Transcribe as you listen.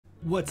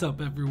What's up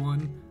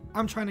everyone?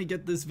 I'm trying to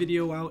get this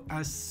video out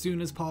as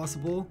soon as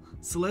possible,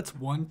 so let's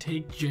one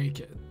take Jake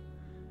it.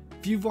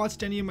 If you've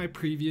watched any of my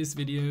previous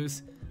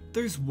videos,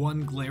 there's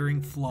one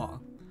glaring flaw.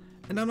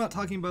 And I'm not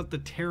talking about the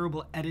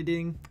terrible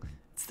editing,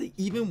 it's the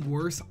even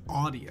worse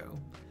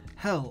audio.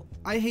 Hell,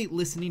 I hate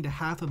listening to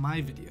half of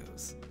my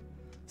videos.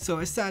 So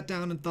I sat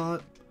down and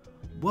thought,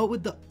 what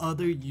would the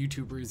other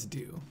YouTubers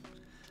do?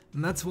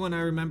 And that's when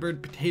I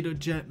remembered Potato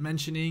Jet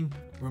mentioning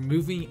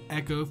removing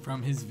echo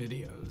from his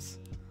videos.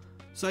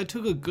 So I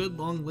took a good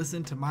long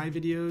listen to my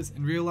videos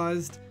and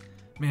realized,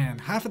 man,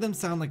 half of them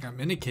sound like I'm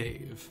in a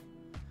cave.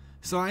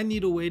 So I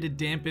need a way to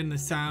dampen the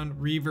sound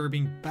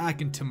reverbing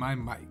back into my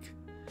mic.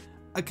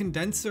 A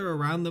condenser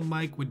around the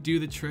mic would do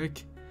the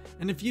trick,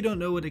 and if you don't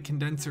know what a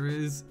condenser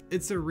is,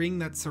 it's a ring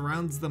that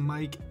surrounds the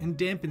mic and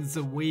dampens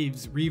the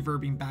waves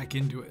reverbing back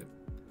into it.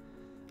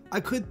 I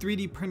could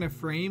 3D print a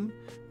frame,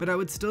 but I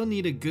would still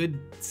need a good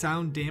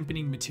sound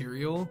dampening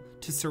material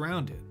to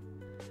surround it.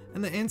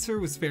 And the answer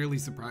was fairly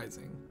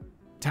surprising.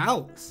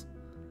 Towels!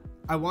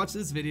 I watched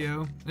this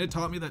video and it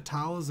taught me that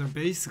towels are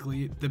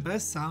basically the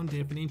best sound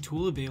dampening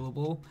tool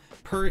available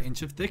per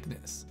inch of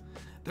thickness.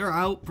 They're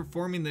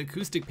outperforming the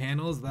acoustic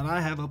panels that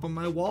I have up on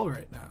my wall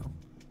right now.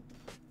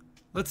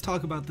 Let's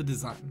talk about the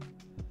design.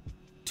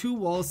 Two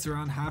walls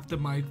surround half the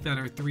mic that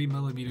are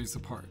 3mm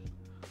apart,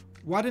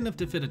 wide enough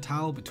to fit a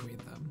towel between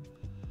them.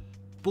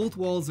 Both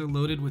walls are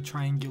loaded with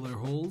triangular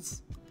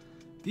holes.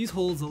 These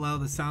holes allow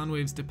the sound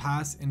waves to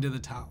pass into the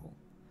towel.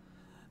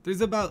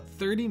 There's about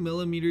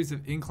 30mm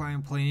of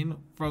inclined plane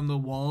from the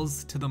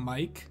walls to the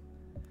mic.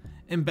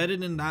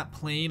 Embedded in that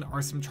plane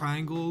are some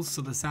triangles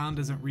so the sound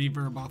doesn't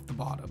reverb off the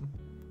bottom.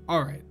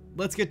 Alright,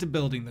 let's get to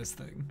building this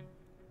thing.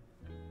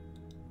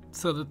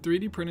 So the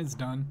 3D print is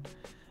done,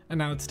 and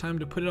now it's time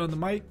to put it on the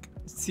mic,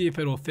 see if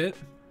it'll fit.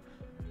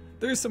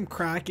 There's some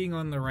cracking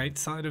on the right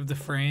side of the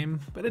frame,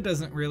 but it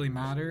doesn't really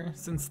matter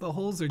since the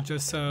holes are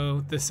just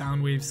so the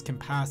sound waves can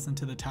pass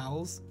into the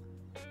towels.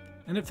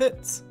 And it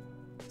fits.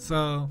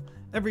 So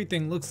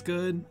everything looks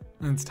good,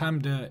 and it's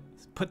time to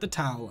put the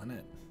towel in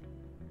it.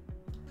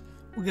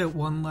 We'll get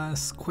one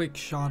last quick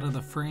shot of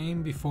the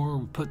frame before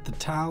we put the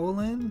towel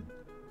in.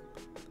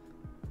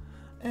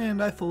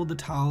 And I fold the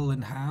towel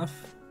in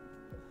half,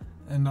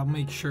 and I'll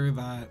make sure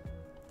that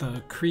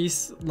the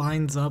crease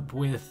lines up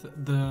with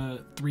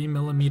the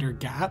 3mm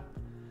gap.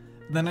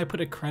 Then I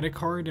put a credit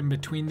card in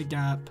between the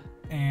gap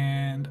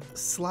and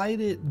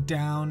slide it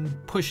down,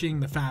 pushing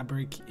the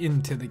fabric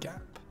into the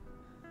gap.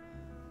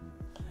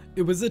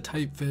 It was a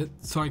tight fit,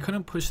 so I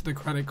couldn't push the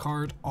credit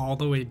card all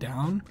the way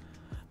down.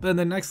 But in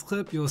the next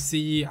clip, you'll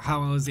see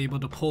how I was able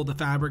to pull the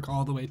fabric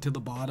all the way to the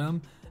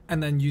bottom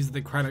and then use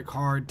the credit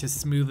card to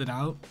smooth it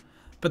out.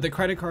 But the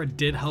credit card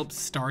did help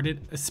start it,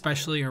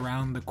 especially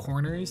around the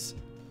corners.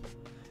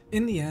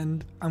 In the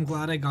end, I'm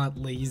glad I got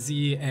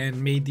lazy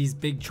and made these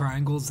big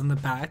triangles in the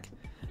back.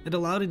 It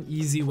allowed an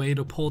easy way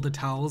to pull the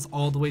towels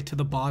all the way to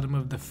the bottom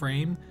of the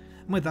frame,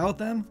 and without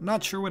them,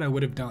 not sure what I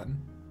would have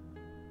done.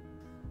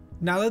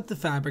 Now that the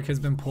fabric has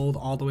been pulled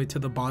all the way to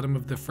the bottom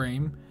of the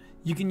frame,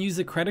 you can use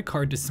a credit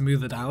card to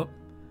smooth it out.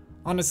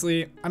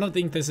 Honestly, I don't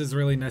think this is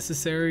really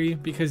necessary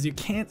because you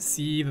can't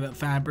see the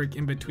fabric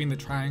in between the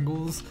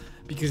triangles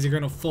because you're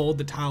going to fold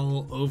the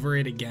towel over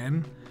it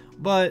again.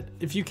 But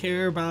if you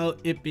care about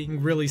it being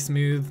really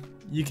smooth,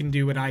 you can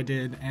do what I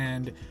did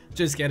and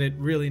just get it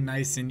really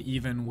nice and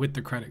even with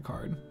the credit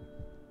card.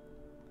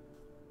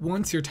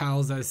 Once your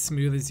towel's as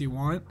smooth as you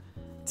want,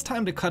 it's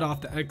time to cut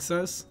off the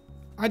excess.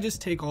 I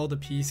just take all the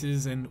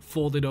pieces and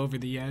fold it over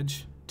the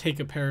edge, take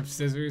a pair of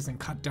scissors and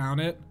cut down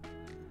it.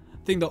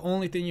 I think the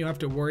only thing you have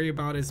to worry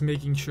about is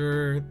making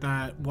sure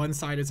that one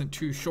side isn't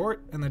too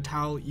short and the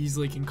towel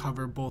easily can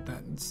cover both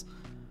ends.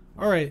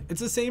 Alright,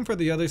 it's the same for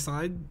the other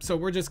side, so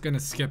we're just gonna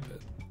skip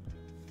it.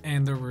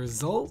 And the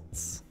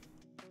results?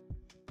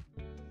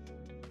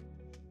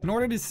 In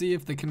order to see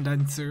if the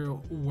condenser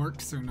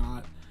works or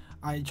not,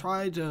 I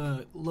tried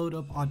to load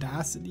up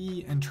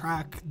Audacity and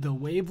track the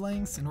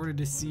wavelengths in order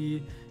to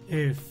see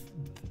if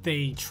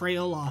they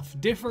trail off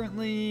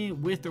differently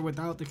with or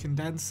without the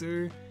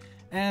condenser.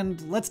 And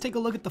let's take a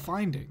look at the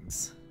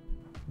findings.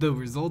 The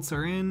results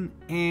are in,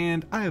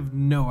 and I have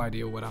no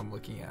idea what I'm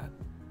looking at.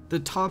 The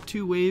top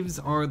two waves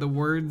are the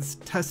words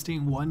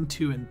testing 1,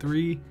 2, and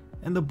 3,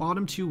 and the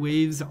bottom two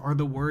waves are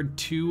the word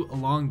 2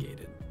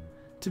 elongated.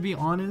 To be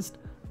honest,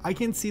 I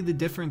can see the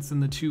difference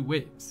in the two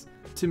waves.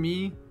 To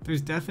me,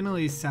 there's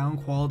definitely a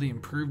sound quality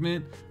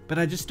improvement, but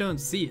I just don't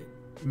see it.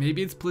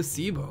 Maybe it's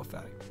placebo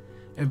effect.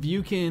 If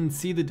you can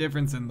see the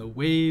difference in the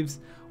waves,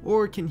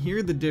 or can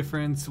hear the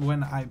difference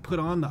when I put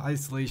on the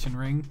isolation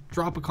ring,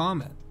 drop a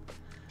comment.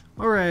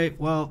 Alright,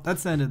 well,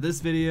 that's the end of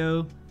this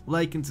video.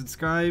 Like and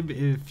subscribe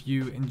if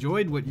you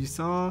enjoyed what you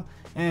saw,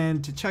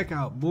 and to check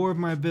out more of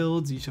my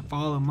builds, you should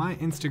follow my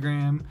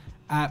Instagram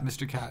at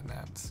Mr.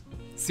 Catnaps.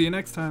 See you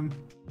next time.